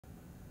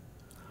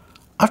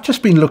I've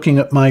just been looking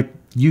at my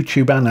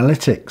YouTube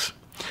analytics,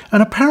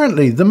 and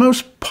apparently the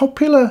most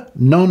popular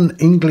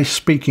non-English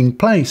speaking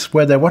place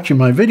where they're watching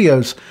my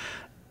videos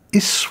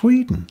is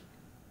Sweden.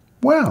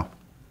 Wow,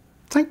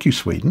 thank you,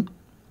 Sweden.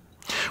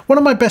 One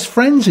of my best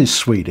friends is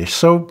Swedish,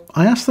 so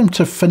I asked them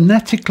to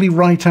phonetically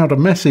write out a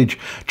message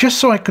just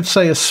so I could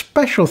say a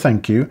special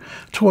thank you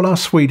to all our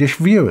Swedish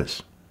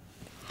viewers.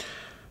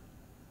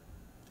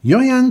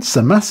 Jag är en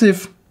så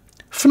massiv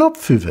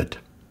fnoppfuvud.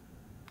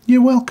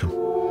 You're welcome.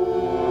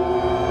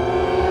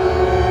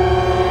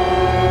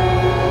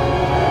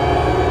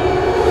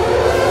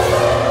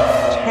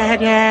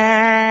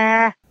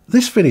 Ta-da!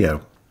 This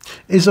video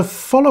is a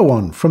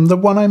follow-on from the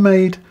one I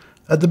made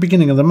at the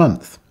beginning of the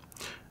month,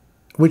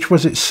 which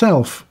was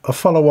itself a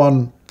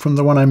follow-on from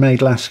the one I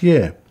made last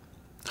year.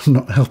 I'm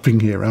not helping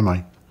here, am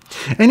I?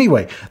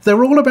 Anyway,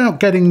 they're all about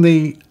getting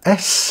the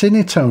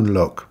S-Cinetone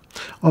look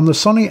on the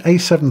Sony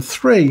A7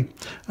 III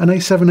and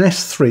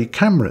A7S III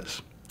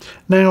cameras.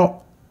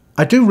 Now,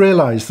 I do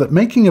realise that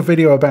making a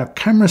video about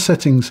camera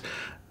settings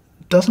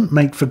doesn't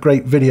make for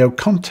great video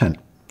content,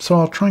 so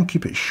I'll try and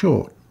keep it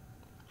short.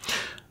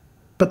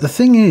 But the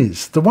thing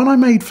is, the one I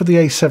made for the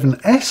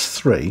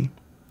A7S III,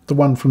 the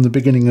one from the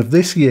beginning of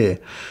this year,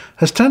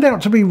 has turned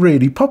out to be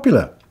really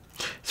popular.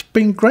 It's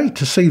been great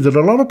to see that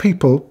a lot of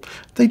people,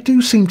 they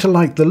do seem to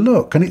like the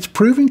look, and it's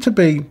proving to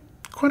be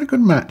quite a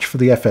good match for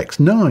the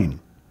FX9.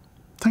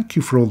 Thank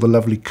you for all the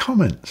lovely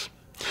comments.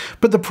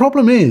 But the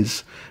problem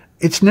is,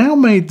 it's now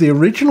made the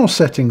original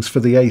settings for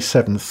the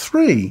A7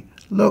 III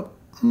look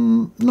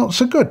not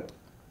so good.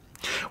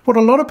 What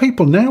a lot of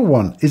people now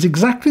want is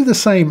exactly the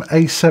same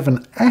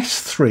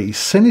A7S III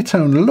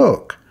Cinetone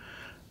look,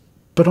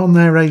 but on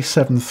their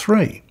A7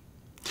 III.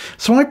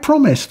 So I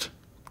promised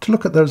to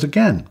look at those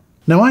again.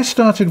 Now I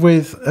started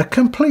with a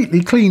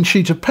completely clean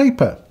sheet of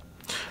paper.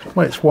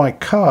 Well, it's white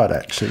card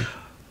actually.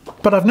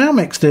 But I've now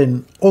mixed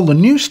in all the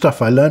new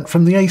stuff I learnt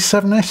from the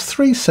A7S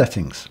III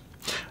settings.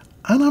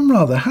 And I'm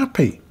rather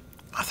happy.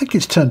 I think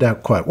it's turned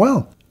out quite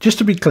well. Just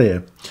to be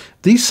clear,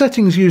 these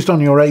settings used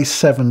on your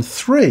A7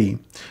 III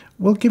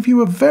will give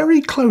you a very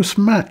close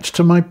match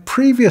to my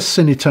previous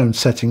Cinetone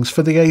settings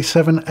for the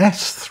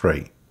A7S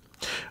III.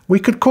 We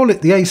could call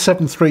it the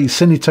A7 III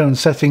Cinetone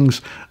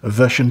settings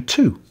version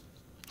 2.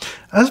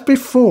 As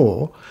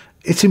before,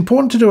 it's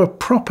important to do a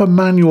proper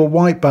manual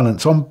white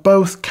balance on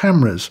both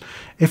cameras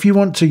if you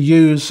want to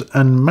use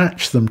and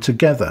match them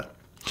together.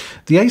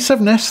 The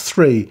A7S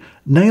III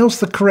nails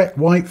the correct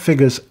white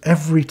figures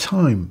every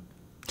time.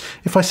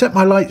 If I set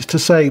my lights to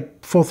say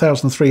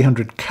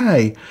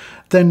 4300K,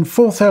 then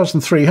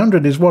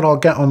 4300 is what I'll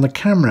get on the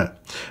camera.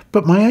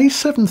 But my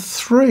A7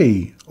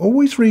 III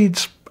always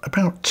reads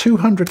about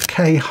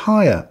 200K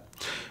higher,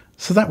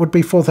 so that would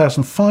be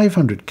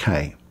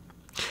 4500K.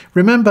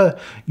 Remember,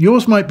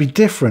 yours might be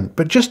different,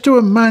 but just do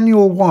a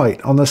manual white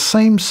on the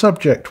same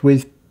subject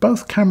with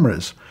both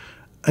cameras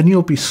and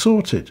you'll be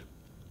sorted.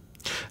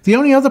 The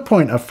only other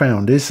point I've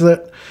found is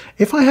that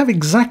if I have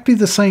exactly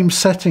the same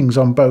settings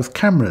on both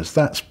cameras,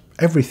 that's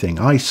everything,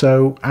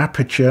 ISO,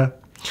 aperture,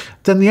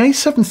 then the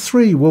A7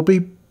 III will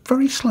be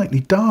very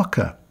slightly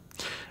darker.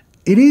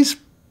 It is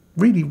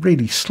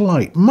really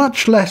slight,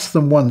 much less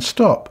than one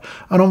stop,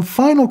 and on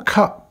Final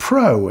Cut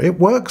Pro it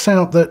works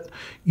out that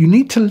you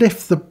need to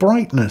lift the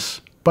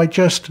brightness by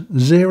just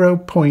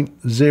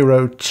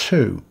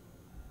 0.02.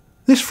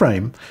 This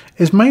frame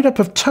is made up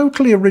of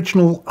totally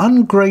original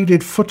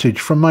ungraded footage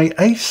from my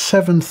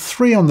A7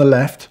 III on the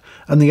left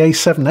and the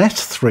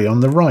A7S III on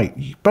the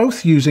right,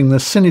 both using the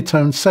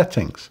Cinetone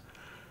settings.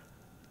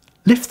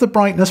 Lift the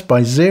brightness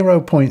by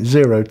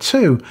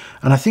 0.02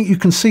 and I think you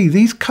can see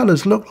these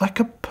colours look like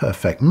a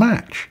perfect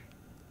match.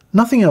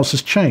 Nothing else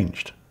has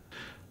changed.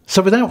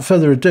 So without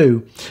further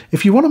ado,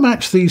 if you want to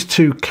match these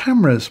two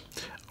cameras,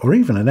 or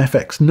even an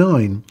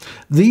FX9,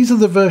 these are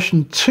the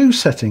version 2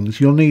 settings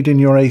you'll need in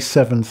your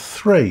A7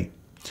 III.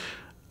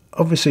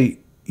 Obviously,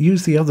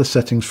 use the other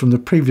settings from the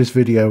previous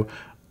video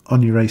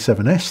on your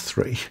A7S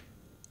III.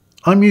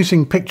 I'm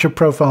using Picture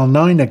Profile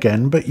 9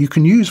 again, but you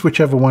can use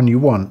whichever one you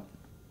want.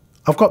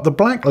 I've got the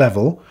black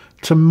level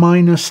to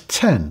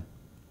 -10.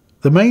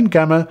 The main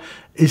gamma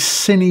is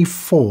Cine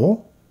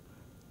 4.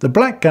 The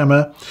black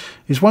gamma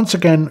is once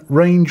again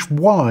range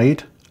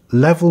wide,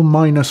 level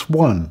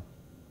 -1.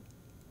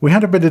 We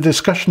had a bit of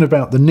discussion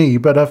about the knee,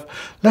 but I've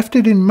left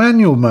it in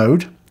manual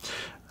mode,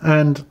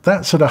 and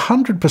that's at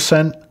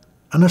 100%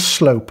 and a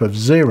slope of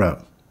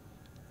 0.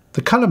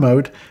 The colour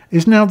mode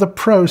is now the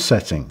Pro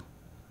setting.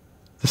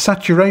 The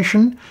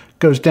saturation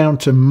goes down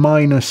to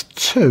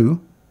 -2.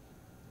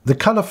 The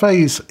colour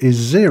phase is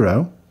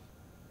 0.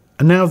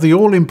 And now the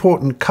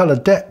all-important colour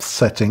depth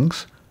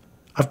settings.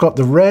 I've got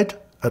the red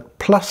at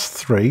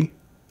 +3,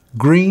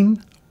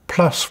 green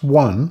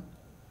 +1,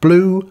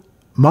 blue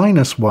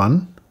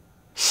 -1,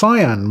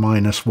 cyan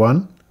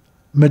 -1,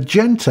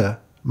 magenta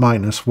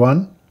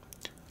 -1,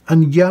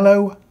 and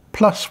yellow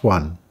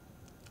 +1.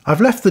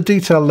 I've left the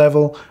detail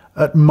level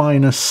at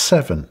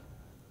 -7.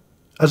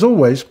 As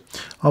always,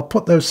 I'll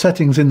put those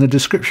settings in the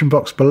description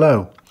box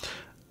below,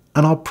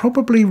 and I'll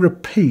probably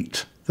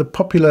repeat the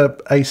popular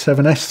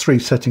A7S III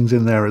settings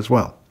in there as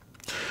well.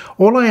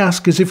 All I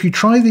ask is if you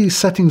try these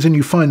settings and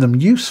you find them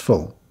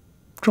useful,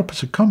 drop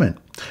us a comment.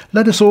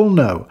 Let us all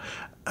know,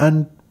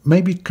 and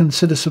maybe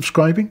consider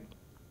subscribing.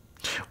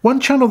 One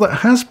channel that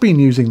has been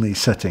using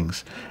these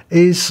settings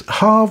is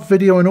Harv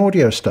Video and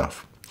Audio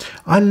Stuff.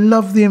 I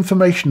love the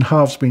information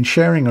Harv's been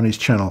sharing on his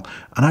channel,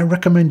 and I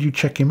recommend you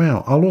check him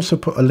out. I'll also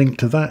put a link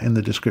to that in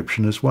the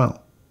description as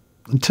well.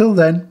 Until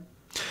then,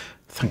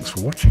 thanks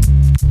for watching.